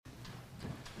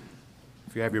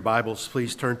If you have your Bibles,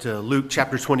 please turn to Luke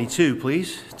chapter 22,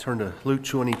 please. Turn to Luke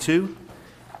 22.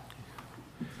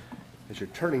 As you're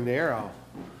turning there, I'll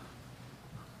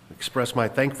express my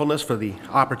thankfulness for the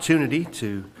opportunity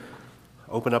to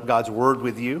open up God's Word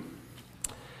with you.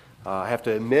 I have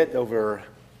to admit, over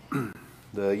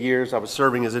the years I was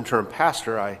serving as interim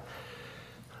pastor,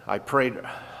 I prayed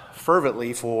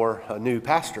fervently for a new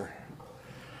pastor,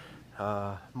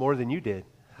 more than you did.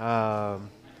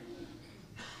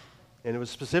 And it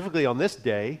was specifically on this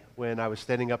day when I was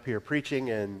standing up here preaching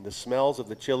and the smells of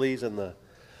the chilies and the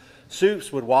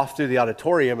soups would waft through the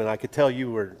auditorium, and I could tell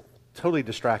you were totally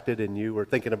distracted and you were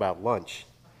thinking about lunch.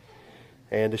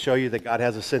 And to show you that God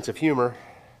has a sense of humor,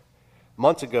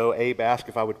 months ago Abe asked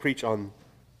if I would preach on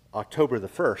October the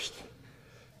 1st.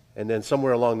 And then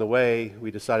somewhere along the way we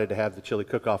decided to have the chili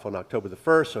cook-off on October the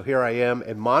 1st. So here I am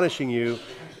admonishing you,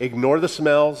 ignore the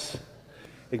smells,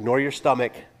 ignore your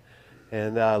stomach,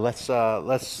 and let's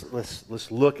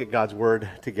look at God's Word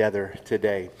together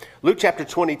today. Luke chapter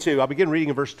 22, I'll begin reading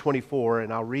in verse 24,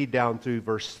 and I'll read down through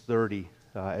verse 30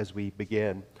 as we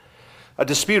begin. A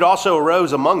dispute also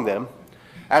arose among them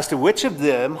as to which of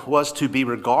them was to be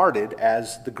regarded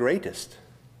as the greatest.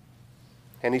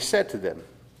 And he said to them,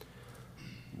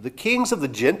 "The kings of the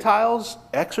Gentiles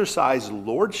exercise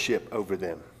lordship over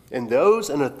them, and those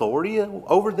in authority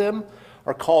over them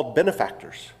are called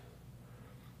benefactors.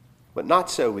 But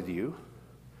not so with you.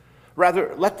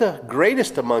 Rather, let the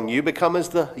greatest among you become as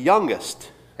the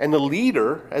youngest, and the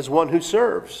leader as one who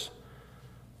serves.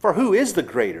 For who is the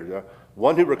greater, the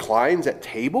one who reclines at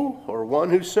table or one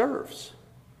who serves?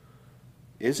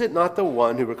 Is it not the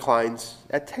one who reclines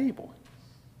at table?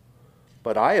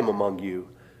 But I am among you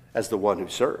as the one who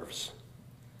serves.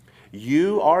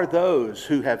 You are those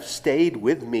who have stayed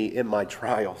with me in my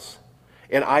trials,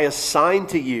 and I assign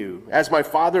to you, as my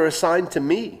Father assigned to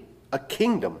me, a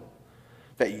kingdom,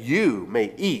 that you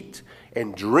may eat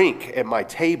and drink at my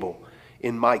table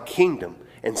in my kingdom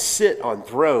and sit on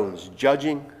thrones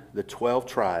judging the 12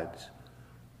 tribes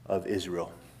of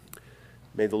Israel."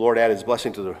 May the Lord add his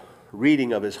blessing to the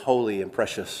reading of his holy and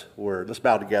precious word. Let's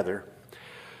bow together.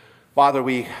 Father,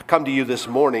 we come to you this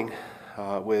morning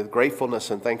with gratefulness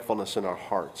and thankfulness in our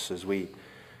hearts as we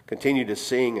continue to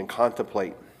sing and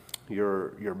contemplate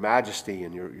your majesty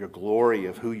and your glory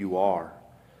of who you are.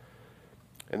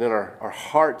 And then our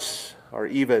hearts are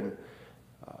even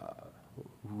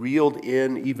reeled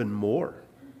in even more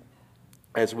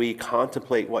as we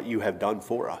contemplate what you have done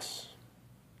for us.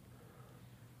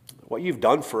 What you've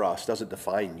done for us doesn't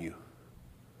define you.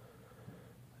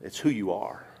 It's who you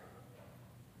are.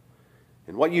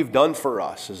 And what you've done for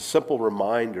us is a simple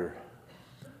reminder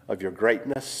of your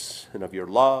greatness and of your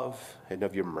love and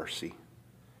of your mercy.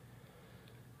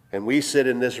 And we sit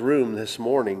in this room this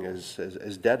morning as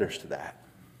debtors to that.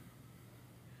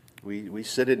 We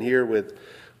sit in here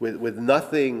with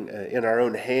nothing in our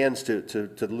own hands to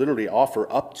literally offer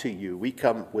up to you. We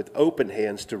come with open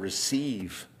hands to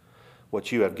receive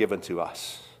what you have given to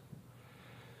us.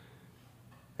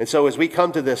 And so as we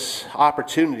come to this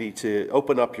opportunity to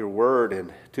open up your word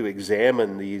and to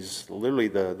examine these, literally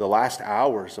the last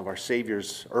hours of our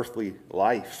Savior's earthly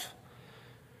life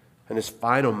and his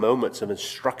final moments of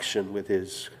instruction with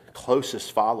his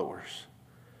closest followers,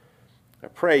 I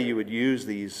pray you would use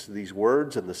these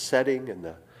words and the setting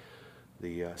and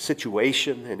the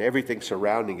situation and everything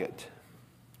surrounding it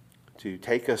to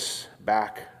take us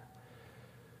back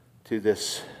to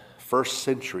this first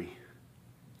century,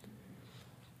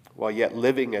 while yet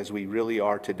living as we really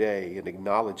are today and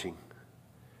acknowledging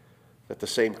that the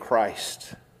same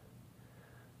Christ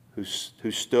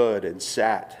who stood and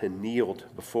sat and kneeled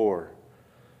before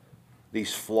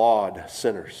these flawed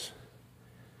sinners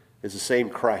is the same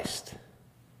Christ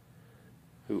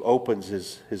who opens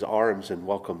his arms and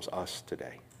welcomes us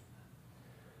today.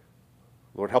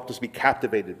 Lord, help us be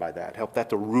captivated by that. Help that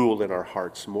to rule in our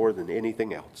hearts more than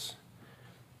anything else.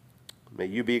 May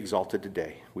you be exalted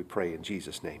today, we pray in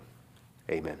Jesus' name.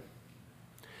 Amen.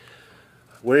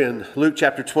 We're in Luke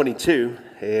chapter 22,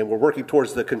 and we're working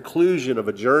towards the conclusion of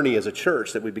a journey as a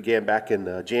church that we began back in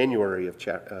January of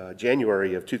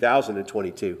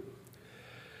 2022.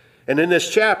 And in this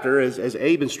chapter, as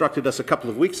Abe instructed us a couple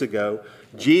of weeks ago,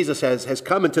 Jesus has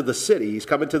come into the city. He's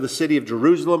come into the city of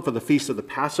Jerusalem for the feast of the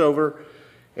Passover.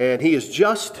 And he has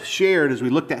just shared, as we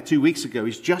looked at 2 weeks ago,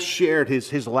 he's just shared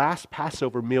his last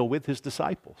Passover meal with his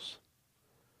disciples.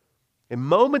 And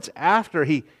moments after,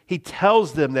 he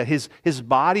tells them that his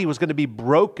body was going to be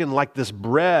broken like this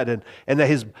bread, and that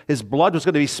his blood was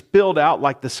going to be spilled out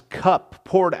like this cup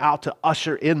poured out to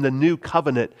usher in the new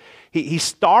covenant. He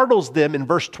startles them in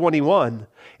verse 21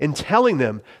 in telling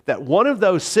them that one of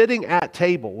those sitting at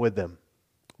table with them,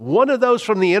 one of those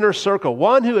from the inner circle,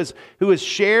 one who is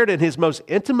shared in his most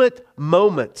intimate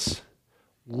moments,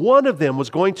 one of them was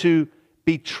going to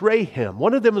betray him.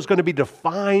 One of them was going to be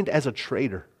defined as a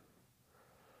traitor.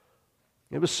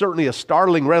 It was certainly a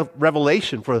startling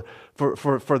revelation for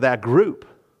that group.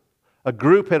 A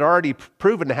group had already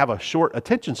proven to have a short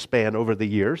attention span over the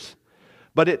years,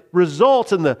 but it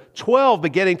results in the 12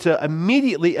 beginning to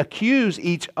immediately accuse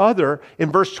each other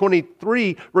in verse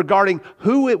 23 regarding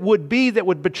who it would be that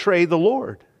would betray the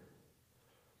Lord.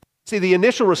 See, the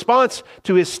initial response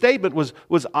to his statement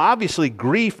was obviously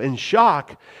grief and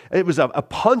shock. It was a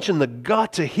punch in the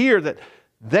gut to hear that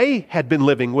they had been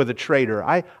living with a traitor.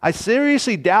 I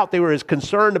seriously doubt they were as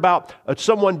concerned about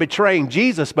someone betraying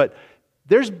Jesus, but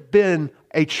there's been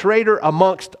a traitor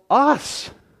amongst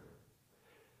us.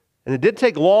 And it didn't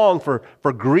take long for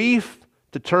grief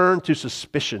to turn to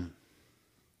suspicion.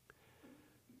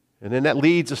 And then that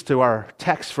leads us to our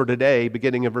text for today,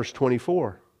 beginning in verse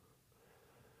 24.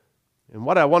 And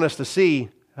what I want us to see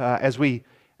as we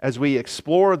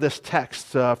explore this text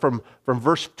from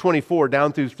verse 24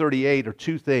 down through 38 are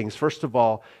two things. First of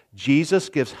all, Jesus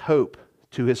gives hope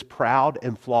to his proud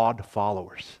and flawed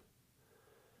followers.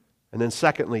 And then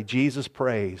secondly, Jesus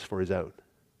prays for his own.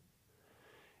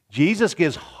 Jesus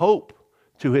gives hope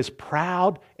to his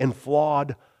proud and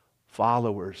flawed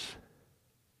followers.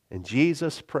 And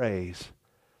Jesus prays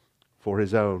for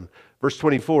his own. Verse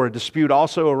 24, a dispute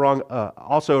also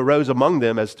arose among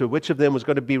them as to which of them was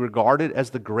going to be regarded as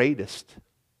the greatest.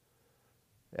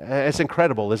 It's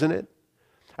incredible, isn't it?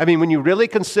 I mean, when you really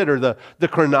consider the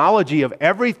chronology of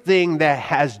everything that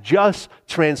has just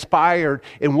transpired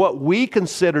in what we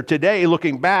consider today,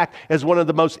 looking back, as one of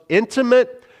the most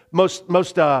intimate, most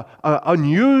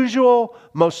unusual,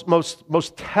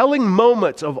 most telling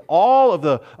moments of all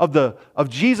of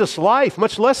Jesus' life,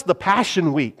 much less the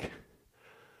Passion Week.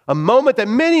 A moment that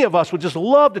many of us would just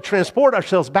love to transport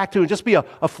ourselves back to and just be a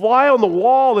fly on the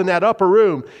wall in that upper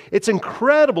room. It's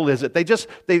incredible, is it?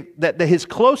 That his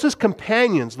closest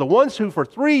companions, the ones who for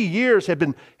 3 years have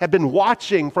been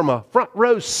watching from a front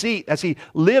row seat as he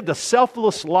lived a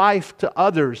selfless life to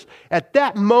others, at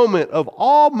that moment of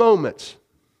all moments,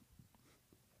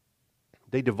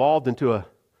 they devolved into a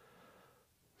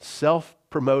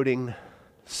self-promoting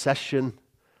session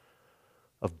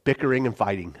of bickering and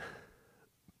fighting.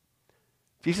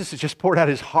 Jesus has just poured out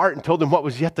his heart and told them what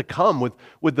was yet to come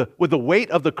with the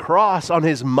weight of the cross on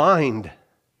his mind.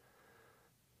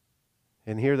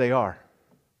 And here they are.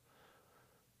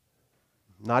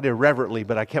 Not irreverently,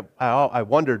 but I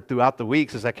wondered throughout the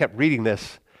weeks as I kept reading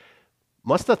this,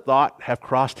 must the thought have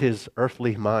crossed his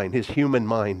earthly mind, his human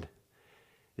mind?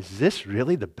 Is this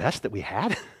really the best that we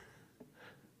had?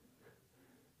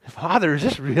 Father, is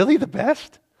this really the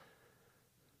best?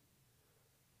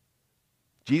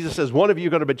 Jesus says, one of you is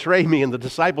going to betray me, and the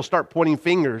disciples start pointing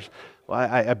fingers. Well,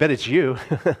 I bet it's you.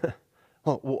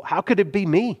 Well, how could it be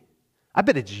me? I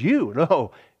bet it's you.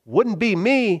 No, wouldn't be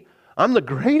me. I'm the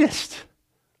greatest.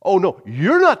 Oh, no,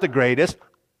 you're not the greatest.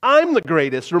 I'm the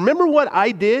greatest. Remember what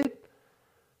I did?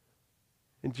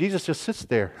 And Jesus just sits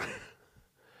there.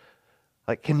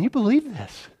 Like, can you believe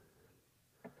this?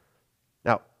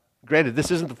 Now, granted,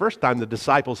 this isn't the first time the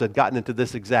disciples had gotten into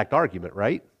this exact argument,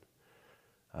 right?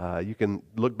 You can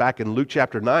look back in Luke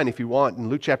chapter 9 if you want, in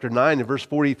Luke chapter 9 and verse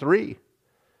 43.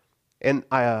 And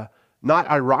not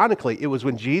ironically, it was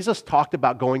when Jesus talked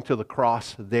about going to the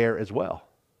cross there as well.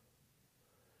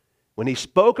 When he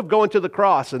spoke of going to the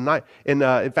cross, in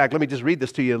fact, let me just read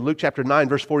this to you in Luke chapter 9,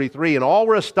 verse 43. And all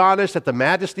were astonished at the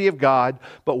majesty of God,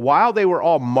 but while they were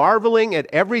all marveling at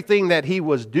everything that he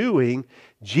was doing,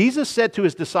 Jesus said to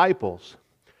his disciples,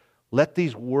 "Let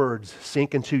these words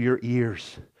sink into your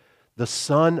ears. The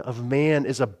Son of Man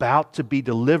is about to be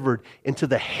delivered into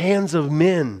the hands of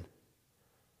men."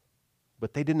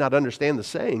 But they did not understand the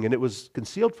saying, and it was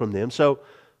concealed from them so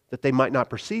that they might not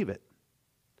perceive it.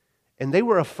 And they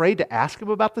were afraid to ask him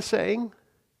about the saying.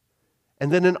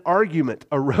 And then an argument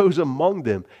arose among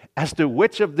them as to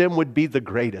which of them would be the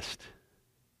greatest.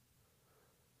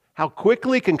 How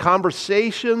quickly can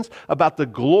conversations about the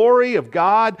glory of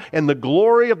God and the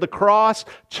glory of the cross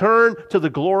turn to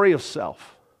the glory of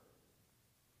self?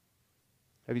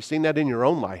 Have you seen that in your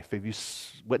own life? Have you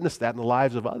witnessed that in the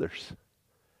lives of others?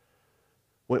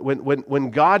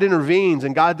 When God intervenes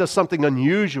and God does something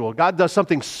unusual, God does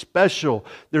something special,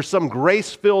 there's some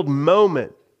grace-filled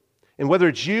moment. And whether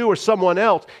it's you or someone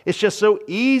else, it's just so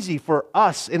easy for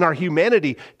us in our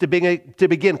humanity to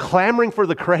begin clamoring for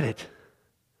the credit.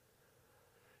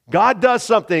 God does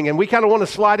something, and we kind of want to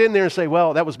slide in there and say,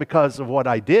 well, that was because of what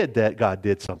I did that God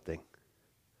did something.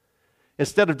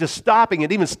 Instead of just stopping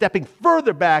and even stepping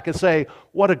further back and say,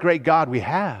 what a great God we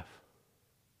have.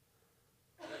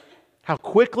 How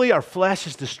quickly our flesh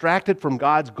is distracted from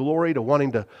God's glory to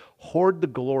wanting to hoard the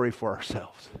glory for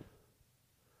ourselves.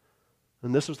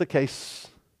 And this was the case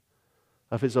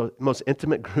of his most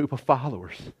intimate group of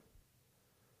followers.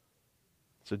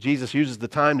 So Jesus uses the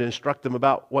time to instruct them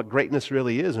about what greatness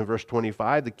really is. In verse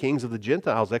 25, the kings of the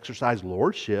Gentiles exercise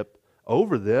lordship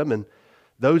over them, and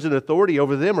those in authority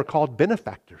over them are called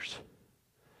benefactors.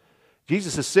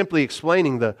 Jesus is simply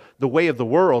explaining the way of the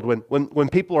world. When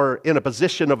people are in a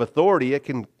position of authority, it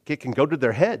can go to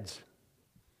their heads.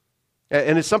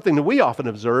 And it's something that we often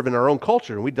observe in our own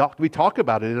culture, and we talk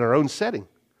about it in our own setting.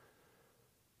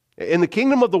 In the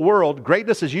kingdom of the world,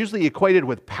 greatness is usually equated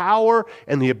with power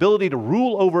and the ability to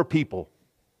rule over people.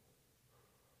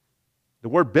 The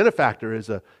word benefactor is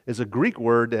a Greek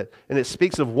word, and it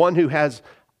speaks of one who has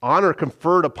honor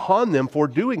conferred upon them for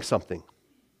doing something.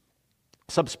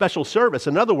 Some special service.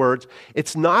 In other words,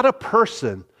 it's not a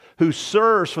person who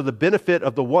serves for the benefit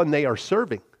of the one they are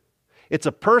serving. It's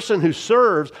a person who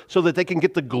serves so that they can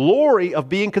get the glory of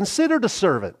being considered a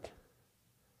servant.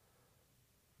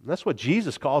 And that's what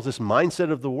Jesus calls this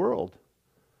mindset of the world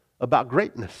about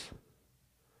greatness.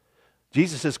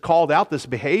 Jesus has called out this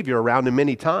behavior around him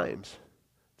many times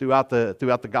throughout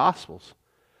the Gospels,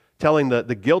 telling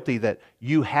the guilty that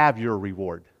you have your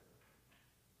reward.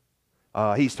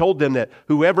 He's told them that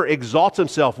whoever exalts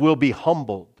himself will be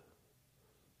humbled.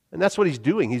 And that's what he's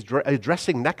doing. He's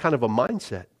addressing that kind of a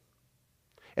mindset.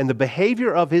 And the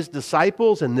behavior of his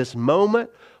disciples in this moment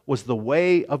was the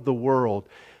way of the world.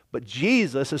 But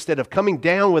Jesus, instead of coming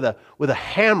down with a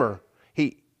hammer,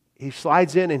 he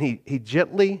slides in and he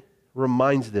gently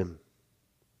reminds them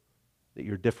that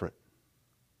you're different.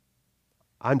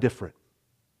 I'm different.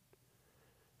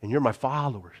 And you're my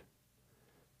followers.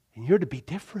 And you're to be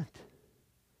different.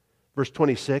 Verse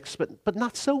 26, but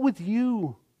not so with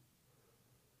you.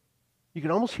 You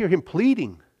can almost hear him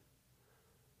pleading.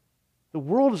 The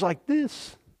world is like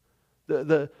this.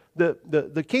 The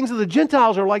kings of the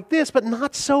Gentiles are like this, but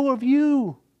not so of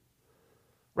you.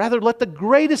 Rather, let the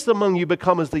greatest among you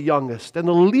become as the youngest, and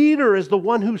the leader is the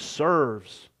one who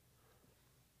serves.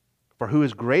 For who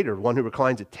is greater, one who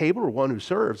reclines at table or one who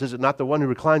serves? Is it not the one who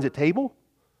reclines at table?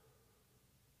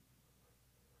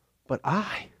 But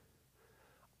I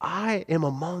am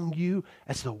among you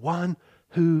as the one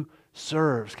who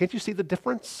serves. Can't you see the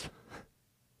difference?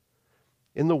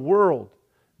 In the world,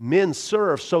 men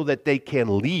serve so that they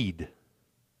can lead.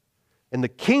 In the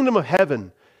kingdom of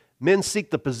heaven, men seek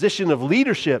the position of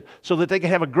leadership so that they can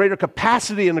have a greater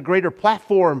capacity and a greater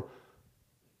platform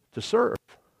to serve.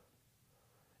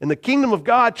 In the kingdom of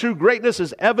God, true greatness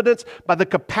is evidenced by the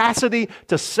capacity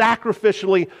to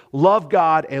sacrificially love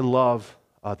God and love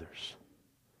others.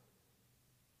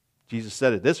 Jesus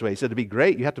said it this way. He said to be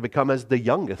great, you have to become as the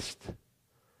youngest.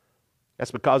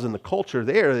 That's because in the culture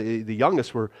there, the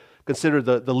youngest were considered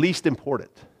the least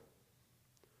important.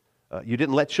 You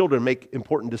didn't let children make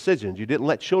important decisions. You didn't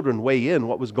let children weigh in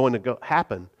what was going to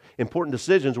happen. Important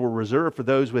decisions were reserved for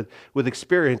those with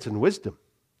experience and wisdom.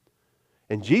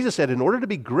 And Jesus said, in order to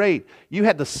be great, you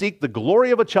had to seek the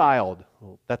glory of a child.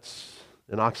 Well, that's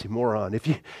an oxymoron.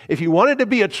 If you wanted to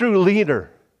be a true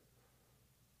leader,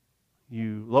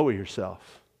 you lower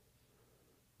yourself.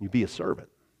 You be a servant.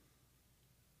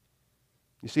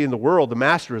 You see, in the world, the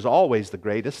master is always the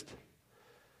greatest.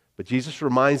 But Jesus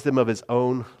reminds them of his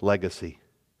own legacy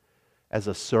as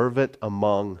a servant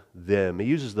among them. He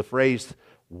uses the phrase,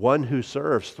 one who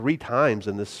serves, 3 times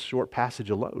in this short passage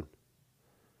alone,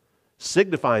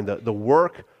 signifying the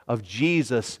work of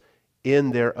Jesus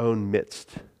in their own midst,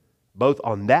 both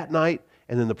on that night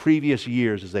and in the previous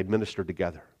years as they ministered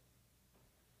together.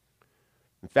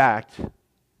 In fact,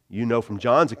 you know from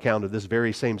John's account of this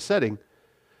very same setting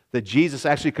that Jesus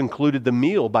actually concluded the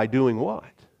meal by doing what?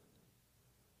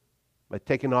 By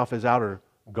taking off his outer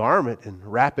garment and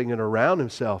wrapping it around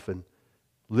himself and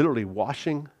literally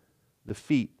washing the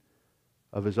feet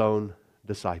of his own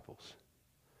disciples.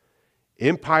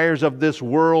 Empires of this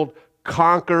world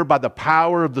conquer by the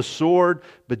power of the sword,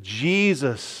 but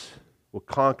Jesus will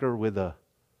conquer with a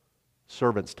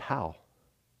servant's towel.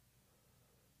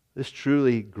 This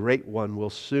truly great one will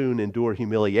soon endure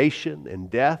humiliation and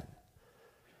death,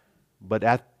 but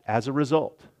as a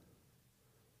result,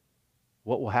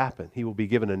 what will happen? He will be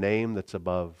given a name that's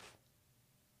above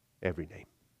every name.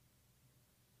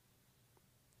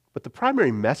 But the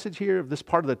primary message here of this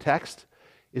part of the text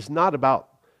is not about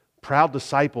proud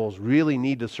disciples really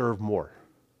need to serve more.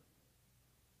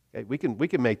 Okay, we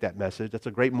can make that message. That's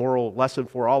a great moral lesson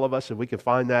for all of us, and we can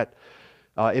find that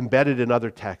embedded in other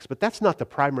texts. But that's not the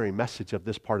primary message of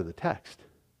this part of the text.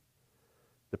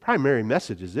 The primary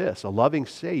message is this: a loving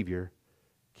Savior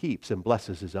keeps and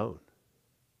blesses his own.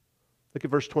 Look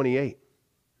at verse 28.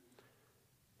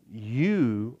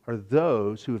 You are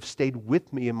those who have stayed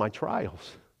with me in my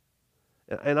trials.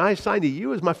 And I assign to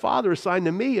you, as my Father assigned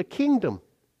to me, a kingdom,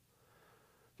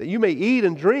 that you may eat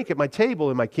and drink at my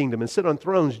table in my kingdom and sit on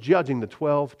thrones judging the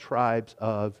 12 tribes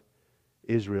of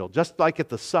Israel. Just like at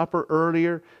the supper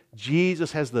earlier,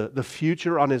 Jesus has the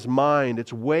future on his mind.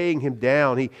 It's weighing him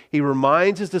down. He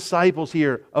reminds his disciples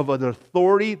here of an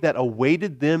authority that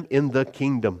awaited them in the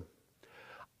kingdom.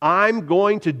 I'm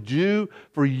going to do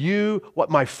for you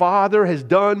what my Father has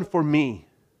done for me.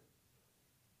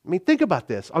 I mean, think about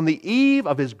this. On the eve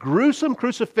of his gruesome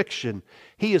crucifixion,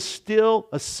 he is still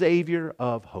a Savior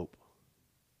of hope.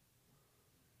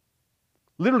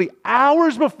 Literally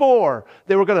hours before,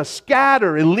 they were going to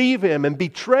scatter and leave him and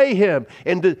betray him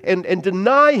and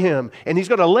deny him. And he's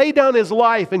going to lay down his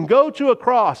life and go to a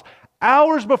cross.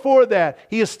 Hours before that,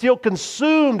 he is still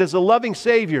consumed as a loving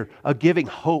Savior of giving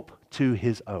hope to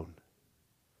his own.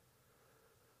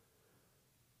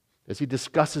 As he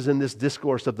discusses in this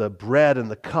discourse of the bread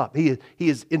and the cup, he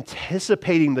is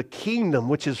anticipating the kingdom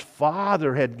which his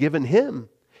Father had given him.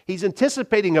 He's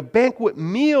anticipating a banquet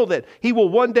meal that he will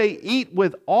one day eat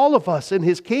with all of us in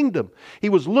his kingdom. He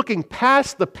was looking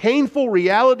past the painful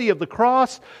reality of the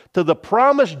cross to the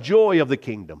promised joy of the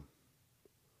kingdom.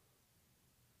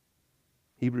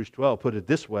 Hebrews 12 put it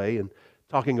this way, in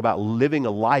talking about living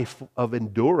a life of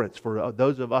endurance for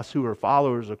those of us who are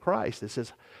followers of Christ. It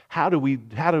says, how do we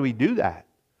do that?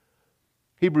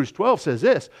 Hebrews 12 says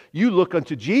this: you look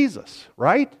unto Jesus,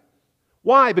 right?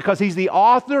 Why? Because he's the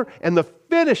author and the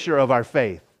finisher of our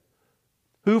faith,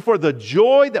 who for the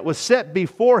joy that was set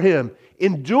before him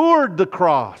endured the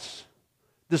cross,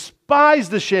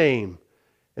 despised the shame,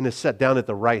 and is set down at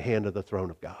the right hand of the throne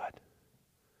of God.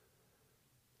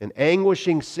 An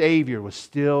anguishing Savior was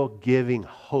still giving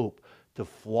hope to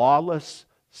flawless,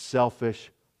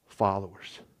 selfish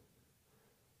followers.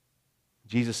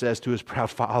 Jesus says to his proud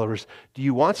followers, do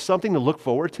you want something to look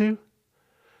forward to?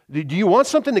 Do you want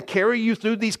something to carry you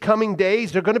through these coming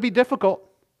days? They're going to be difficult.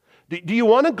 Do you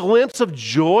want a glimpse of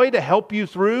joy to help you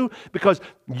through? Because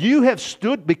you have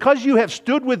stood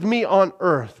with me on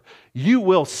earth, you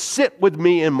will sit with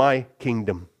me in my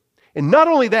kingdom. And not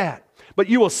only that, but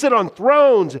you will sit on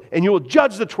thrones and you will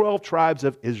judge the 12 tribes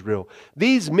of Israel.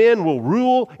 These men will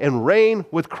rule and reign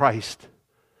with Christ.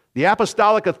 The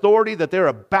apostolic authority that they're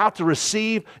about to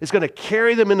receive is going to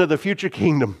carry them into the future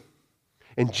kingdom.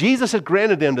 And Jesus has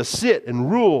granted them to sit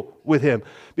and rule with him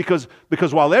because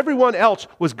while everyone else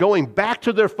was going back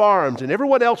to their farms and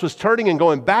everyone else was turning and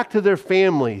going back to their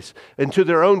families and to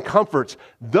their own comforts,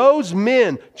 those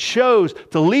men chose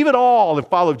to leave it all and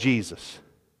follow Jesus.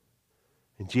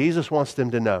 And Jesus wants them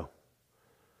to know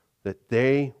that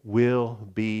they will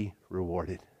be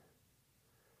rewarded.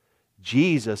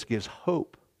 Jesus gives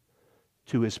hope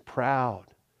to his proud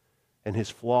and his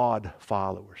flawed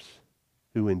followers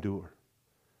who endure.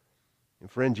 And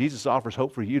friend, Jesus offers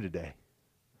hope for you today.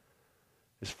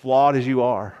 As flawed as you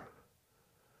are,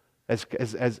 as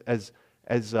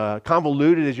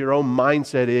convoluted as your own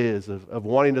mindset is of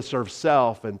wanting to serve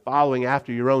self and following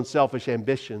after your own selfish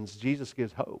ambitions, Jesus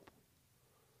gives hope.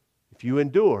 If you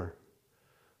endure,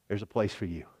 there's a place for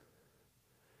you.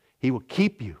 He will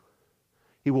keep you.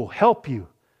 He will help you.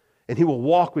 And he will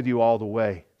walk with you all the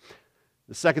way.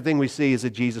 The second thing we see is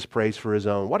that Jesus prays for his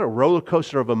own. What a roller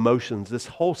coaster of emotions this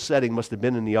whole setting must have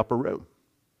been in the upper room.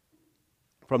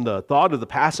 From the thought of the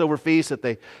Passover feast that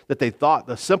they thought,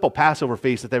 the simple Passover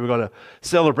feast that they were going to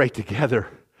celebrate together,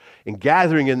 and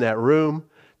gathering in that room,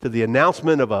 to the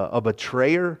announcement of a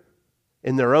betrayer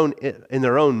in their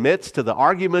own midst, to the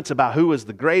arguments about who was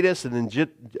the greatest, and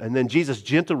then Jesus'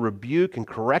 gentle rebuke and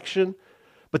correction.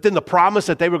 But then the promise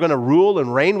that they were going to rule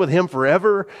and reign with him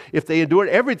forever if they endured.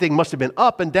 Everything must have been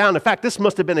up and down. In fact, this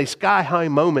must have been a sky-high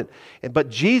moment. But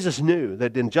Jesus knew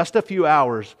that in just a few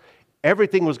hours,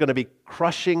 everything was going to be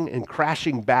crushing and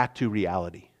crashing back to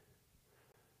reality.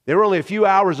 They were only a few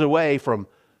hours away from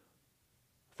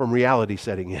reality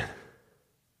setting in.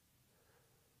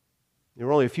 They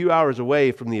were only a few hours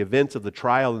away from the events of the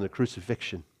trial and the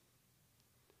crucifixion.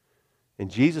 And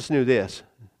Jesus knew this: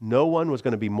 no one was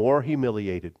going to be more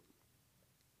humiliated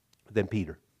than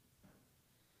Peter.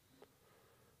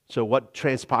 So what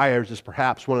transpires is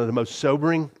perhaps one of the most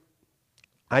sobering,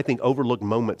 I think, overlooked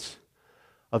moments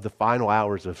of the final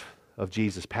hours of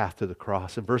Jesus' path to the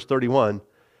cross. In verse 31,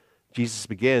 Jesus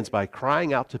begins by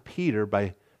crying out to Peter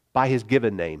by his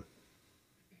given name.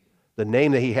 the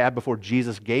name that he had before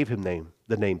Jesus gave him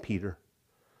the name Peter.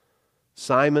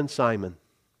 Simon, Simon,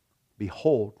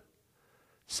 behold,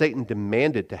 Satan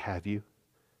demanded to have you,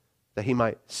 that he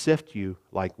might sift you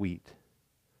like wheat.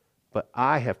 But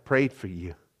I have prayed for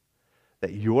you,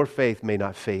 that your faith may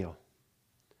not fail.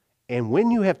 And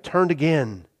when you have turned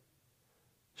again,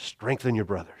 strengthen your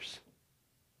brothers.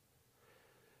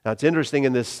 Now it's interesting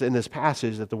in this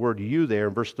passage that the word you there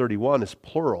in verse 31 is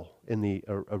plural in the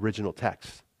original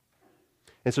text.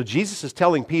 And so Jesus is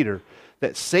telling Peter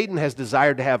that Satan has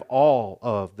desired to have all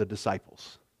of the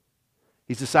disciples.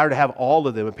 He's desired to have all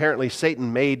of them. Apparently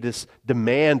Satan made this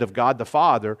demand of God the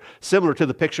Father, similar to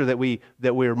the picture that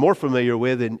we're more familiar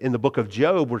with in the book of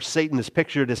Job, where Satan is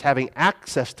pictured as having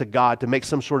access to God to make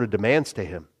some sort of demands to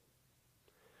him.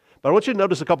 But I want you to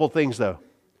notice a couple of things though.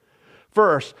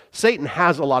 First, Satan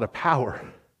has a lot of power.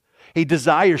 He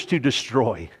desires to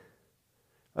destroy.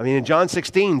 I mean, in John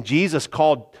 16, Jesus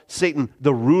called Satan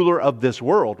the ruler of this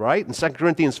world, right? In 2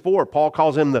 Corinthians 4, Paul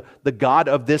calls him the god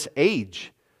of this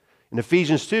age. In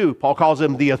Ephesians 2, Paul calls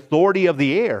him the authority of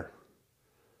the air.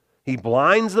 He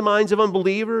blinds the minds of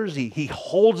unbelievers. He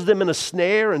holds them in a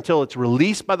snare until it's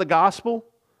released by the gospel.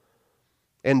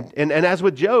 And as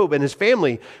with Job and his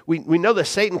family, we know that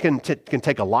Satan can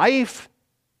take a life.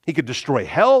 He could destroy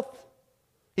health.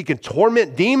 He can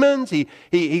torment demons. He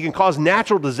can cause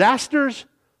natural disasters.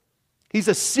 He's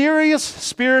a serious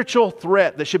spiritual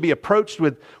threat that should be approached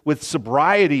with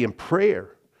sobriety and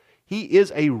prayer. He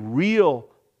is a real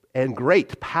and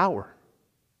great power.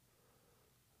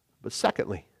 But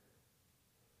secondly,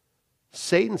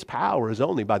 Satan's power is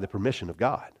only by the permission of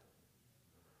God.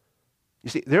 You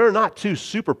see, there are not two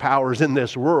superpowers in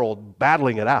this world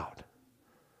battling it out.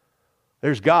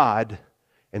 There's God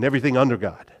and everything under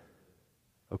God.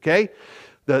 Okay?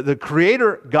 The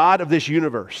creator God of this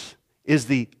universe is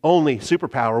the only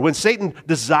superpower. When Satan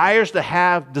desires to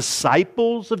have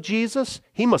disciples of Jesus,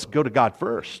 he must go to God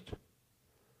first.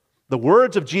 The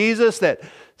words of Jesus that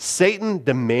Satan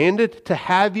demanded to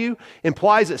have you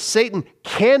implies that Satan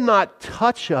cannot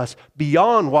touch us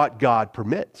beyond what God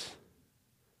permits.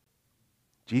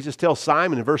 Jesus tells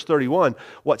Simon in verse 31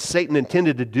 what Satan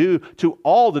intended to do to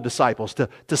all the disciples,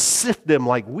 to sift them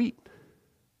like wheat.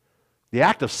 The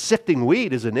act of sifting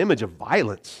wheat is an image of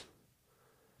violence.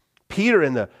 Peter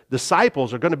and the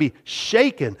disciples are going to be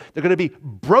shaken. They're going to be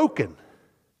broken.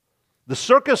 The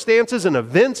circumstances and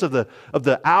events of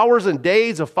the hours and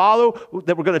days that follow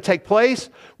that were going to take place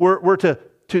were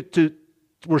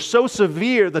so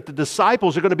severe that the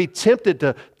disciples are going to be tempted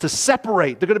to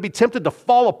separate. They're going to be tempted to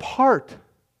fall apart.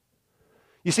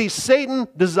 You see, Satan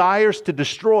desires to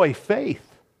destroy faith.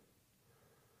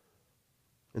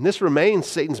 And this remains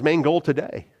Satan's main goal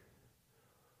today,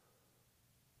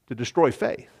 to destroy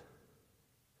faith.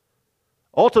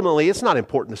 Ultimately, it's not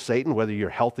important to Satan whether you're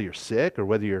healthy or sick or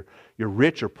whether you're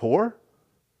rich or poor.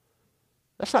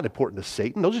 That's not important to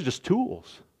Satan. Those are just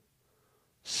tools.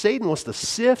 Satan wants to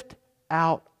sift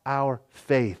out our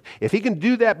faith. If he can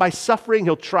do that by suffering,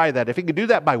 he'll try that. If he can do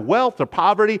that by wealth or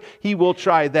poverty, he will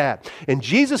try that. And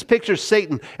Jesus pictures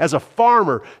Satan as a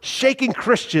farmer shaking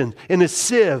Christians in his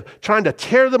sieve, trying to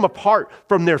tear them apart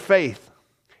from their faith.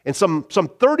 And some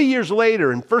 30 years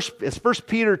later, in 1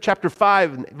 Peter chapter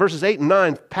 5, verses 8 and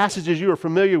 9, passages you are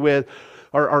familiar with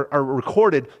are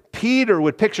recorded. Peter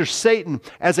would picture Satan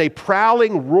as a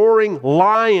prowling, roaring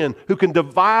lion who can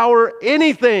devour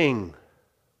anything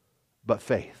but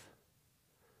faith.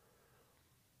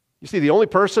 You see, the only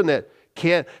person that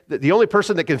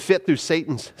can fit through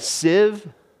Satan's sieve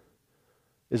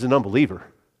is an unbeliever.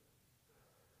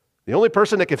 The only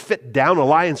person that can fit down a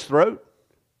lion's throat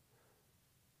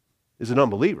is an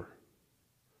unbeliever.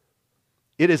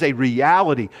 It is a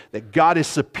reality that God is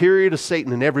superior to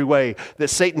Satan in every way, that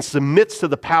Satan submits to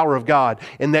the power of God,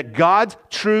 and that God's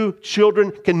true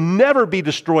children can never be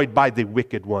destroyed by the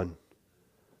wicked one.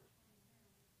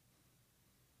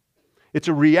 It's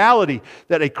a reality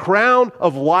that a crown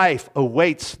of life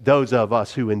awaits those of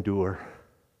us who endure.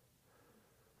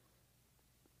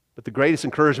 But the greatest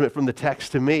encouragement from the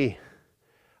text to me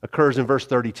occurs in verse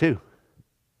 32.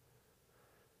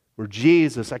 Where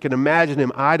Jesus, I can imagine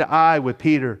him eye to eye with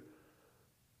Peter,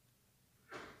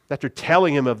 after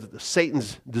telling him of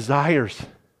Satan's desires,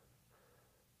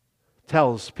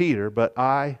 tells Peter, but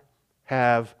I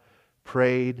have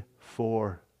prayed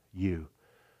for you,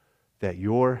 that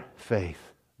your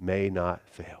faith may not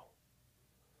fail.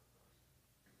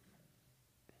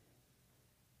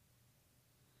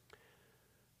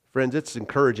 Friends, it's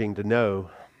encouraging to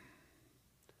know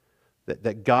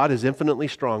that God is infinitely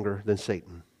stronger than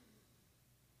Satan.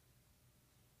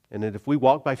 And that if we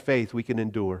walk by faith, we can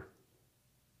endure.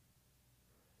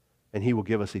 and He will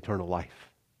give us eternal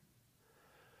life.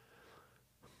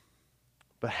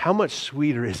 But how much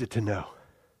sweeter is it to know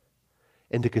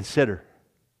and to consider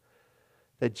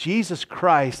that Jesus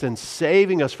Christ, in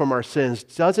saving us from our sins,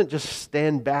 doesn't just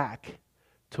stand back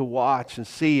to watch and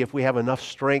see if we have enough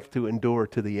strength to endure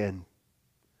to the end.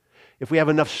 If we have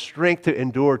enough strength to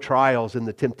endure trials and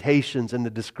the temptations and the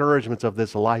discouragements of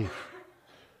this life.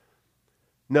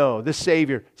 No, this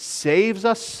Savior saves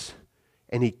us,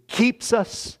 and He keeps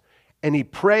us, and He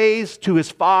prays to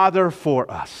His Father for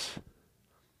us.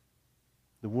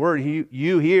 The word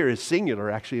you here is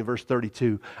singular, actually, in verse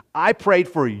 32. I prayed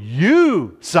for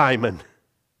you, Simon.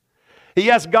 He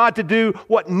asked God to do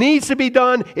what needs to be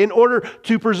done in order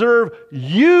to preserve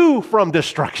you from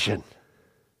destruction.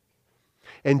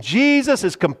 And Jesus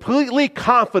is completely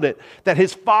confident that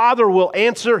His Father will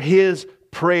answer His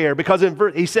prayer. Because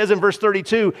He says in verse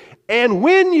 32, and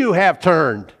when you have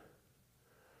turned,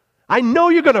 I know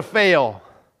you're going to fail.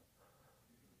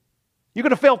 You're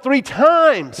going to fail 3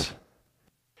 times.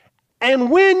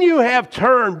 And when you have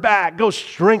turned back, go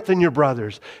strengthen your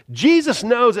brothers. Jesus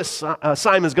knows that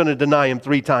Simon's going to deny Him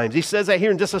 3 times. He says that here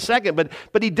in just a second,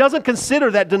 but He doesn't consider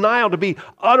that denial to be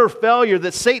utter failure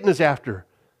that Satan is after.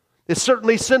 It's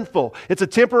certainly sinful. It's a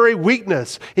temporary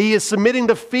weakness. He is submitting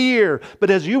to fear. But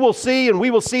as you will see, and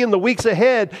we will see in the weeks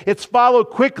ahead, it's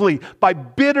followed quickly by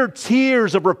bitter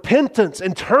tears of repentance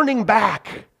and turning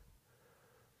back.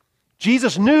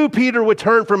 Jesus knew Peter would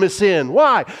turn from his sin.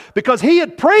 Why? Because He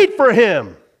had prayed for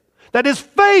him, that his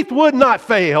faith would not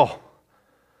fail.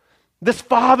 This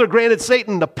Father granted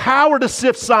Satan the power to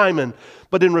sift Simon,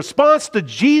 but in response to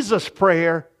Jesus'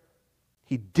 prayer,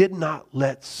 He did not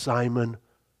let Simon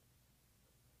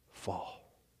fall.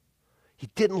 He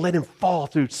didn't let him fall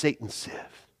through Satan's sieve.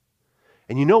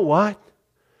 And you know what?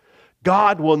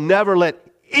 God will never let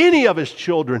any of His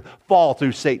children fall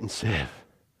through Satan's sieve.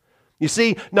 You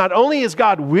see, not only is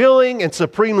God willing and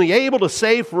supremely able to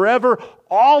save forever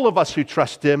all of us who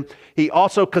trust Him, He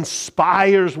also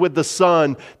conspires with the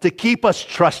Son to keep us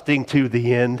trusting to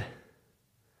the end.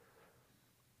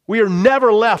 We are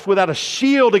never left without a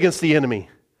shield against the enemy,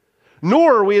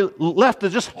 nor are we left to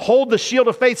just hold the shield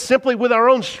of faith simply with our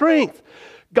own strength.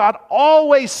 God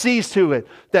always sees to it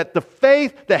that the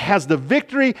faith that has the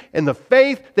victory and the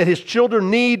faith that His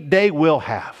children need, they will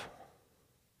have.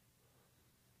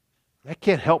 I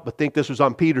can't help but think this was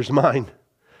on Peter's mind.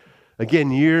 Again,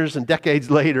 years and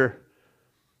decades later,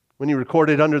 when he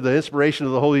recorded under the inspiration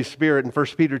of the Holy Spirit in 1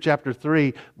 Peter chapter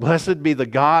 3, blessed be the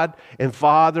God and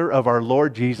Father of our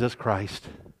Lord Jesus Christ.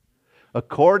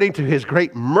 According to His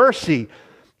great mercy,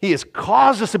 He has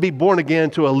caused us to be born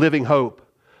again to a living hope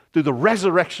through the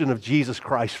resurrection of Jesus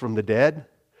Christ from the dead,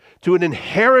 to an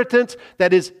inheritance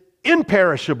that is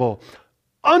imperishable,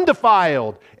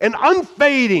 undefiled, and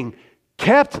unfading,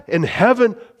 kept in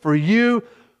heaven for you,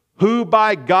 who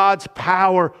by God's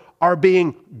power are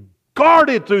being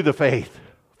guarded through the faith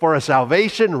for a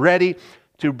salvation ready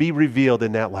to be revealed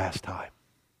in that last time.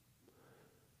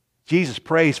 Jesus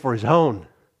prays for His own.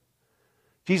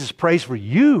 Jesus prays for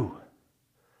you.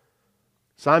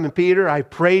 Simon Peter, I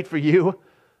prayed for you.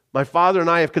 My Father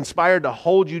and I have conspired to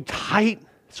hold you tight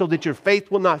so that your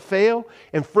faith will not fail.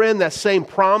 And friend, that same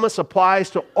promise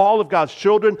applies to all of God's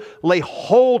children. Lay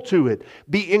hold to it.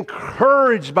 Be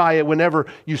encouraged by it whenever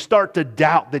you start to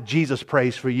doubt that Jesus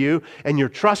prays for you, and your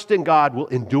trust in God will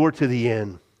endure to the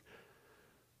end.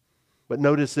 But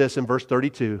notice this in verse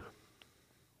 32.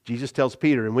 Jesus tells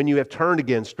Peter, and when you have turned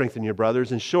again, strengthen your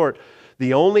brothers. In short,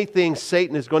 the only thing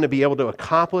Satan is going to be able to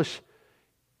accomplish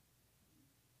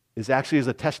is actually as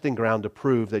a testing ground to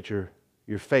prove that your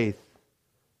faith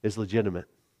is legitimate.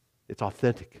 It's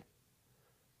authentic.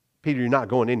 Peter, you're not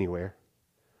going anywhere.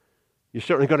 You're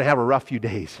certainly going to have a rough few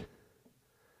days,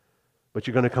 but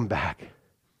you're going to come back.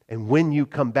 And when you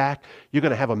come back, you're going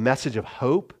to have a message of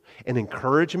hope and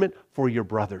encouragement for your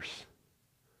brothers.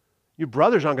 Your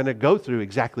brothers aren't going to go through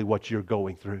exactly what you're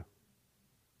going through.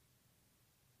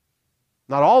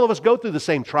 Not all of us go through the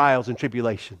same trials and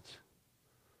tribulations.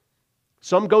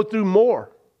 Some go through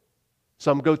more.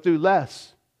 Some go through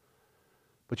less.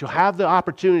 But you'll have the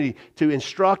opportunity to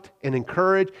instruct and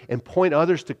encourage and point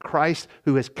others to Christ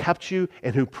who has kept you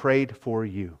and who prayed for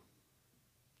you.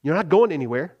 You're not going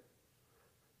anywhere.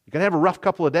 You're going to have a rough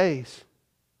couple of days.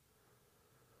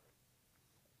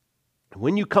 And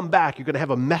when you come back, you're going to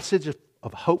have a message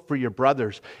of hope for your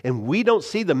brothers. And we don't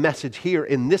see the message here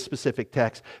in this specific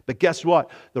text. But guess what?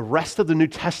 The rest of the New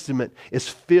Testament is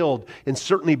filled and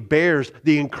certainly bears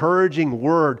the encouraging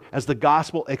word as the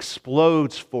gospel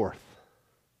explodes forth.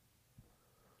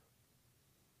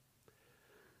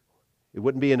 It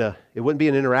wouldn't be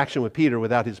an interaction with Peter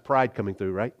without his pride coming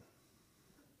through, right?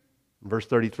 Verse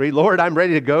 33, Lord, I'm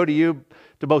ready to go to you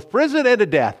to both prison and to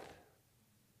death.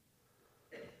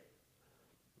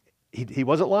 He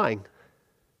wasn't lying.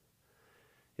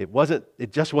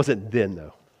 It just wasn't then,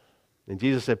 though. And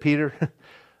Jesus said, Peter,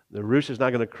 the rooster's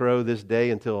not going to crow this day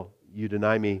until you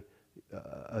deny me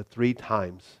 3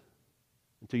 times.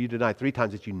 Until you deny 3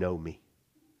 times that you know me.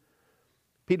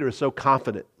 Peter is so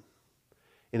confident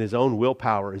in his own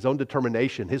willpower, his own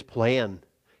determination, his plan,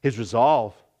 his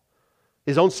resolve,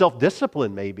 his own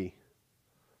self-discipline maybe.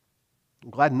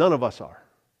 I'm glad none of us are.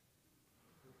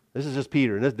 This is just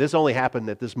Peter. And this only happened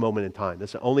at this moment in time. This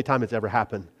is the only time it's ever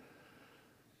happened.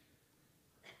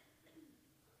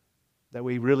 That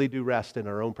we really do rest in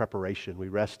our own preparation. We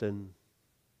rest in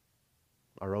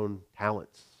our own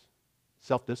talents,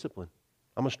 self-discipline.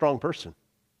 I'm a strong person.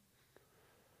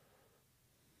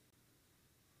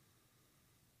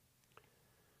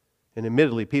 And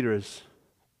admittedly, Peter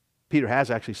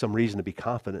has actually some reason to be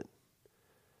confident.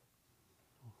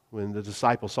 When the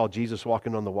disciples saw Jesus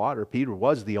walking on the water, Peter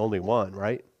was the only one,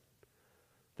 right,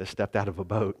 that stepped out of a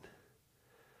boat.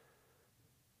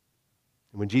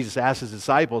 And when Jesus asked his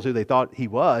disciples who they thought he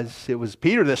was, it was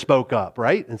Peter that spoke up,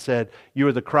 right, and said, "You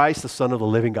are the Christ, the Son of the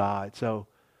living God." So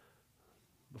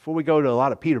before we go to a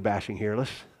lot of Peter bashing here,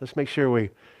 let's make sure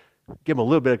we give him a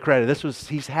little bit of credit.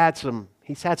 He's had some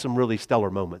really stellar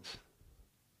moments.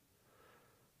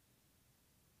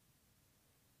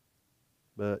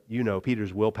 But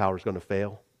Peter's willpower is going to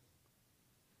fail.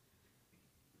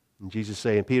 And Jesus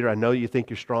saying, Peter, I know you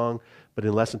think you're strong, but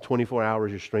in less than 24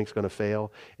 hours, your strength's going to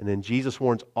fail. And then Jesus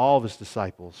warns all of his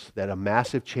disciples that a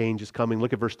massive change is coming.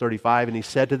 Look at verse 35. And he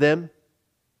said to them,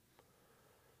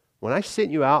 when I sent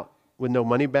you out with no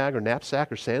money bag or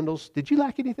knapsack or sandals, did you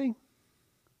lack anything?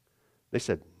 They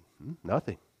said,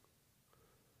 nothing.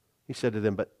 He said to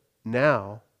them, but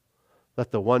now let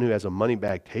the one who has a money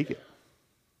bag take it,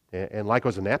 and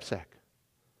likewise a knapsack.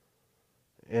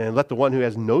 And let the one who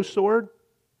has no sword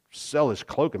sell his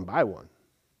cloak and buy one.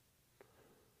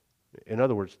 In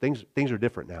other words, things are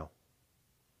different now.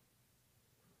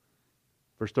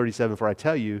 Verse 37, for I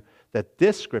tell you that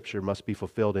this scripture must be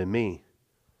fulfilled in me.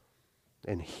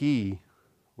 And he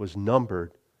was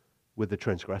numbered with the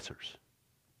transgressors.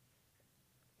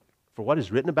 For what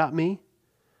is written about me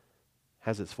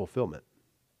has its fulfillment.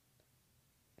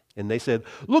 And they said,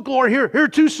 look, Lord, here are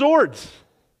 2 swords.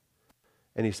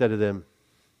 And he said to them,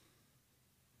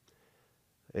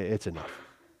 it's enough.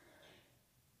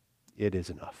 It is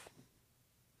enough.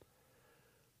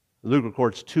 Luke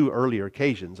records 2 earlier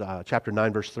occasions, chapter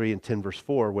 9, verse 3 and 10, verse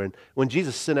 4, when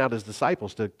Jesus sent out his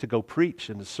disciples to go preach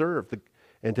and to serve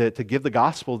and to give the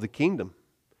gospel of the kingdom.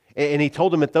 And he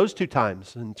told them at those 2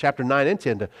 times, in chapter 9 and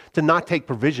 10, to not take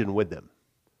provision with them.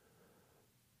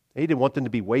 He didn't want them to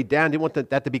be weighed down. He didn't want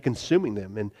that to be consuming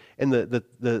them. And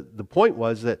the point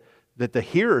was that the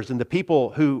hearers and the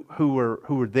people who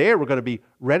were there were going to be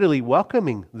readily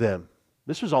welcoming them.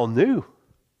 This was all new.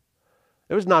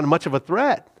 There was not much of a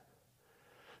threat.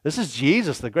 This is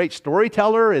Jesus, the great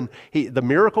storyteller and the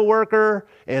miracle worker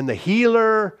and the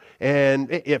healer. And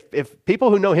if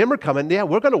people who know him are coming, yeah,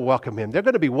 we're going to welcome him. They're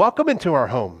going to be welcome into our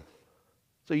home.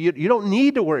 So you don't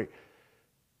need to worry.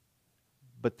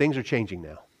 But things are changing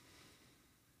now.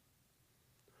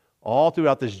 All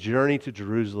throughout this journey to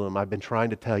Jerusalem, I've been trying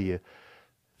to tell you,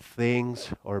 things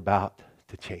are about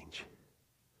to change.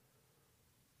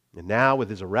 And now with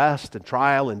his arrest and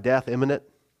trial and death imminent,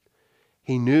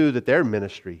 he knew that their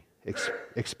ministry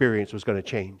experience was going to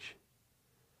change.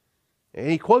 And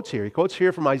he quotes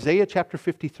here from Isaiah chapter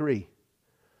 53,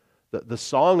 the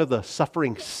song of the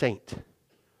suffering saint,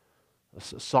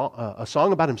 a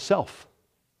song about himself.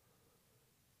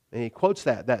 And he quotes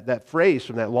that phrase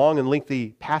from that long and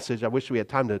lengthy passage. I wish we had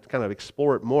time to kind of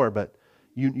explore it more, but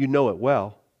you know it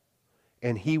well.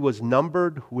 And he was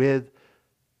numbered with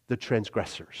the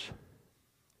transgressors.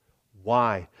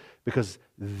 Why? Because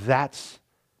that's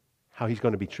how he's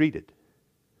going to be treated.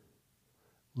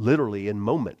 Literally in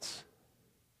moments.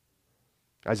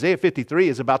 Isaiah 53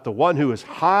 is about the one who is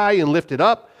high and lifted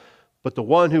up, but the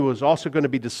one who is also going to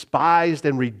be despised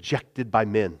and rejected by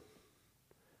men.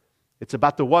 It's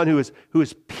about the one who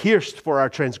is pierced for our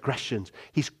transgressions.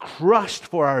 He's crushed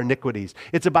for our iniquities.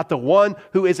 It's about the one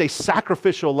who is a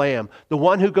sacrificial lamb, the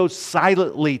one who goes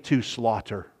silently to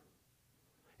slaughter.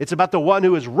 It's about the one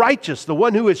who is righteous, the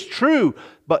one who is true,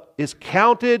 but is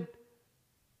counted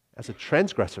as a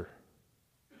transgressor,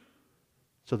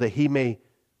 so that he may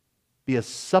be a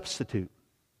substitute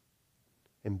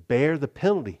and bear the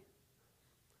penalty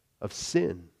of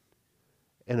sin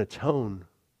and atone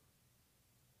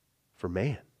for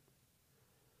man.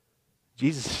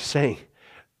 Jesus is saying,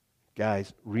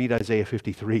 guys, read Isaiah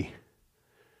 53.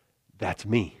 That's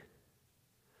me.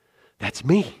 That's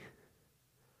me.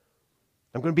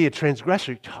 I'm going to be a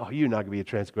transgressor. Oh, you're not going to be a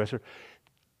transgressor.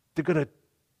 They're going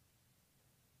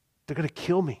to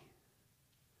kill me.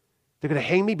 They're going to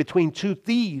hang me between two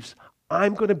thieves.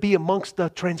 I'm going to be amongst the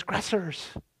transgressors.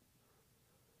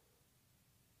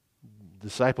 The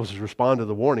disciples respond to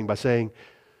the warning by saying,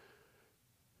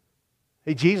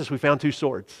 hey, Jesus, we found two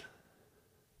swords.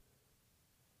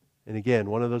 And again,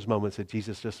 one of those moments that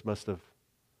Jesus just must have,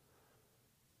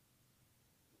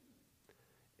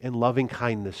 in loving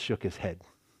kindness, shook his head.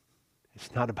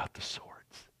 It's not about the swords.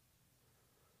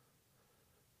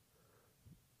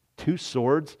 Two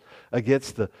swords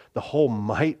against the whole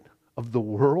might of the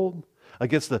world,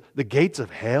 against the gates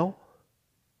of hell.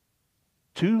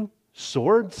 Two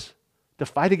swords to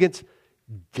fight against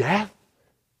death.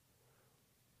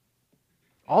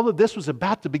 All of this was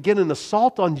about to begin an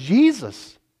assault on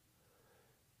Jesus.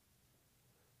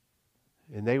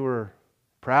 And they were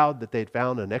proud that they'd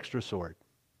found an extra sword.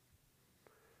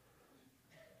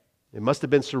 It must have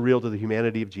been surreal to the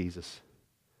humanity of Jesus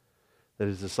that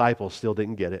his disciples still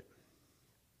didn't get it.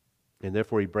 And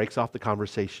therefore he breaks off the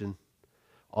conversation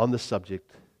on the subject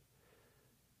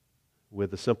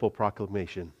with a simple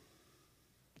proclamation.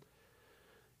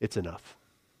 It's enough.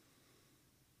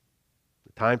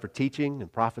 The time for teaching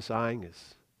and prophesying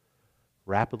is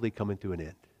rapidly coming to an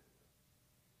end.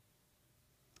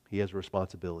 He has a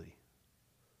responsibility.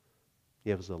 He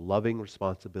has a loving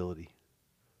responsibility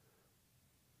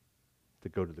to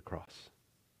go to the cross.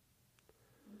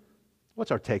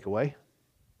 What's our takeaway?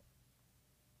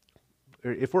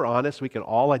 If we're honest, we can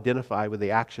all identify with the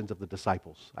actions of the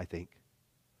disciples, I think.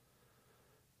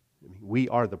 I mean, we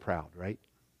are the proud, right?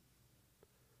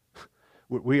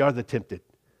 We are the tempted.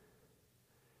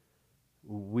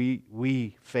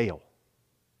 We fail.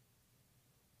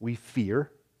 We fear.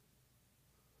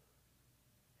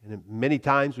 And many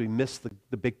times we miss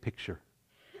the big picture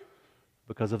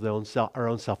because of our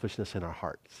own selfishness in our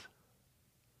hearts.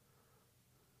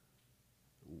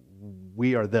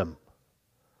 We are them.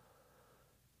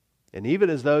 And even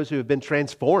as those who have been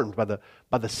transformed by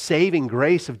the saving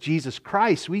grace of Jesus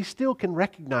Christ, we still can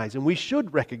recognize, and we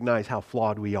should recognize, how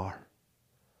flawed we are.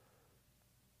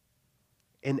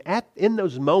 And in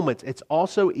those moments, it's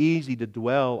also easy to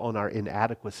dwell on our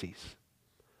inadequacies.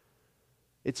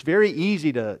 It's very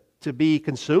easy to be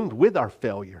consumed with our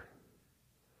failure,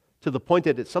 to the point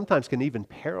that it sometimes can even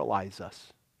paralyze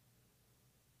us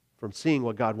from seeing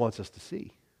what God wants us to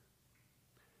see.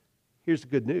 Here's the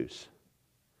good news.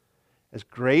 As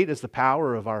great as the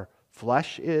power of our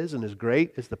flesh is, and as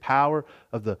great as the power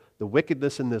of the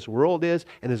wickedness in this world is,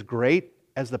 and as great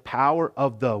as the power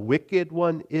of the wicked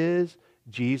one is,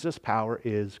 Jesus' power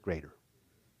is greater.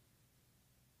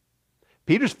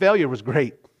 Peter's failure was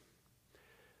great.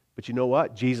 But you know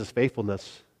what? Jesus'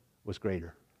 faithfulness was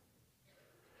greater.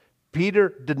 Peter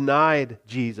denied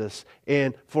Jesus,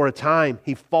 and for a time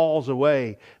he falls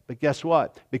away. But guess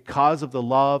what? Because of the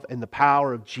love and the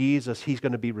power of Jesus, he's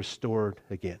going to be restored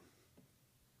again.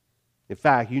 In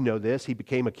fact, you know this, he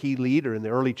became a key leader in the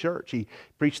early church. He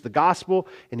preached the gospel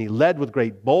and he led with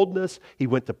great boldness. He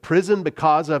went to prison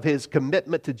because of his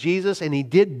commitment to Jesus, and he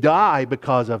did die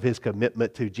because of his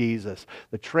commitment to Jesus.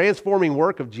 The transforming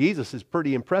work of Jesus is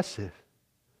pretty impressive.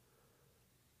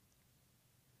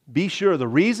 Be sure the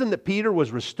reason that Peter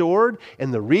was restored,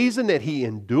 and the reason that he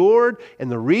endured, and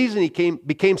the reason he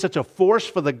became such a force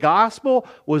for the gospel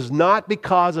was not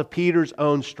because of Peter's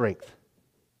own strength.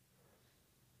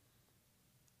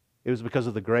 It was because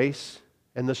of the grace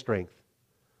and the strength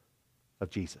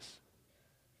of Jesus.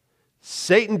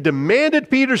 Satan demanded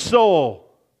Peter's soul,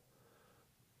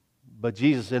 but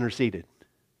Jesus interceded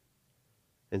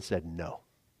and said no.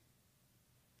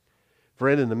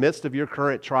 Friend, in the midst of your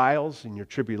current trials and your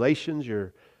tribulations,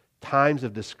 your times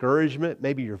of discouragement,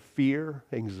 maybe your fear,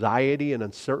 anxiety, and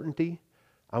uncertainty,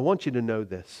 I want you to know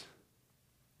this,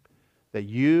 that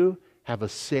you have a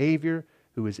Savior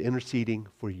who is interceding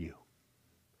for you.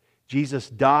 Jesus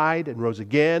died and rose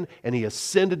again, and He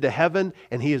ascended to heaven,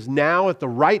 and He is now at the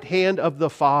right hand of the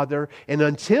Father. And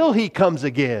until He comes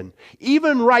again,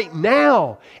 even right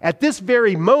now, at this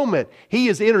very moment, He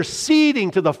is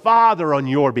interceding to the Father on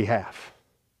your behalf.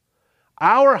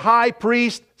 Our high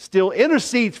priest still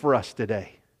intercedes for us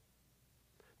today.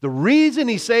 The reason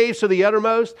He saves to the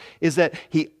uttermost is that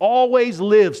He always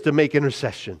lives to make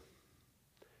intercession.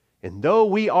 And though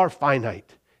we are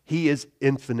finite, He is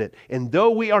infinite. And though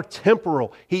we are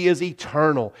temporal, He is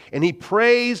eternal. And He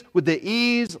prays with the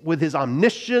ease, with His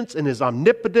omniscience and His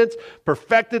omnipotence,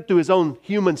 perfected through His own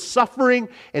human suffering.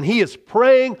 And He is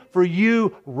praying for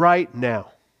you right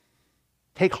now.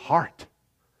 Take heart.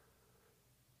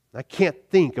 I can't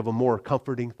think of a more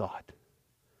comforting thought.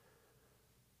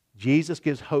 Jesus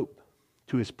gives hope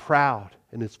to his proud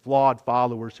and his flawed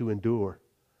followers who endure.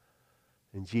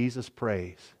 And Jesus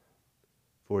prays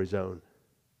for his own.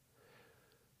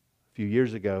 A few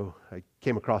years ago, I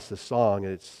came across this song,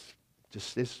 and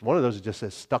it's one of those that just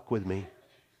has stuck with me.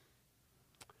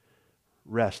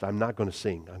 Rest, I'm not going to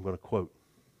sing. I'm going to quote.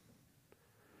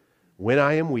 When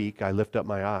I am weak, I lift up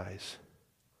my eyes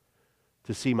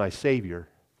to see my Savior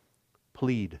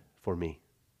plead for me.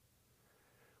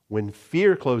 When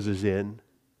fear closes in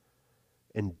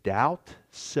and doubt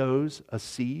sows a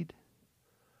seed,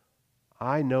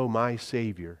 I know my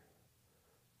Savior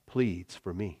pleads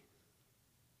for me.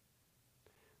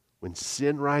 When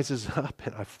sin rises up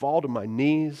and I fall to my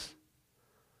knees,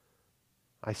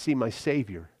 I see my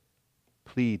Savior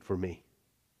plead for me.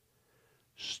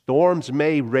 Storms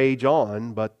may rage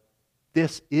on, but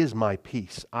this is my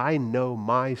peace. I know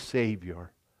my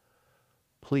Savior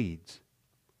pleads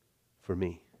for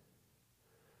me.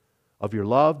 Of your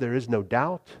love there is no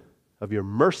doubt. Of your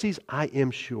mercies I am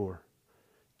sure.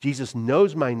 Jesus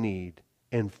knows my need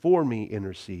and for me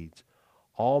intercedes.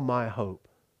 All my hope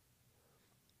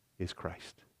is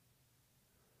Christ.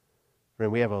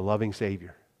 Friend, we have a loving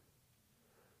Savior.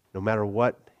 No matter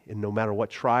what, and no matter what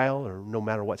trial or no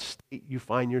matter what state you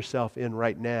find yourself in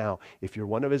right now, if you're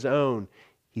one of his own,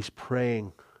 he's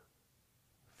praying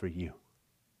for you.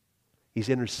 He's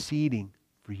interceding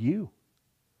for you.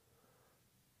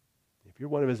 If you're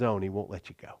one of his own, he won't let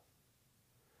you go.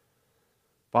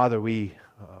 Father, we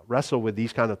wrestle with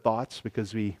these kind of thoughts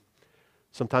because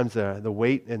sometimes the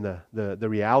weight and the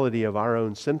reality of our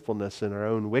own sinfulness and our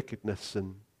own wickedness,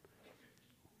 and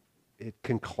it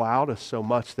can cloud us so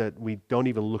much that we don't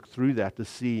even look through that to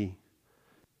see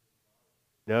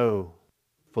no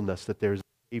fullness, that there's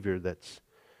a Savior that's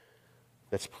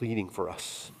pleading for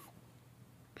us.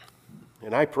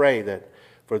 And I pray that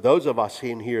for those of us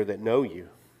in here that know you,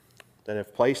 that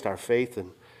have placed our faith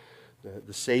in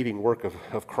the saving work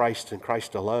of Christ and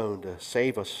Christ alone to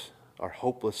save us, our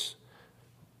hopeless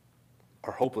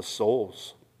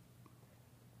souls,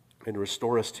 and to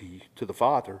restore us to the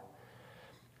Father,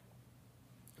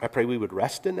 I pray we would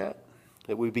rest in that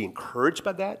we would be encouraged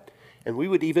by that, and we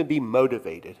would even be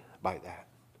motivated by that.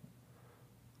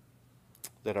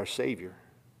 That our Savior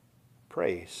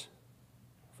prays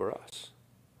for us.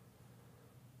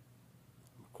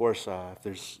 Of course, if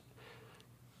there's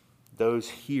those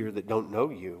here that don't know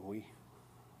you,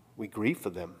 we grieve for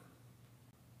them,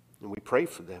 and we pray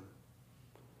for them,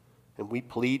 and we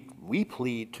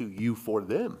plead to you for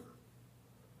them,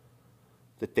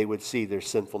 that they would see their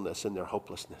sinfulness and their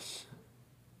hopelessness,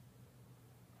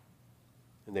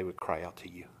 and they would cry out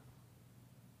to you.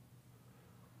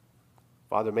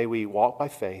 Father, may we walk by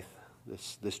faith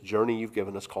this journey you've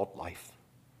given us called life,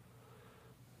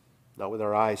 not with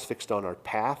our eyes fixed on our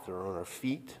path or on our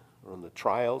feet or on the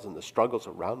trials and the struggles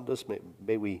around us.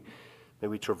 May we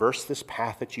traverse this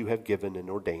path that you have given and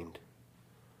ordained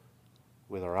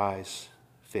with our eyes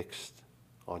fixed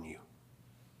on you.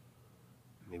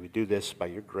 May we do this by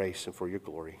your grace and for your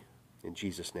glory. In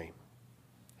Jesus' name,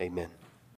 amen.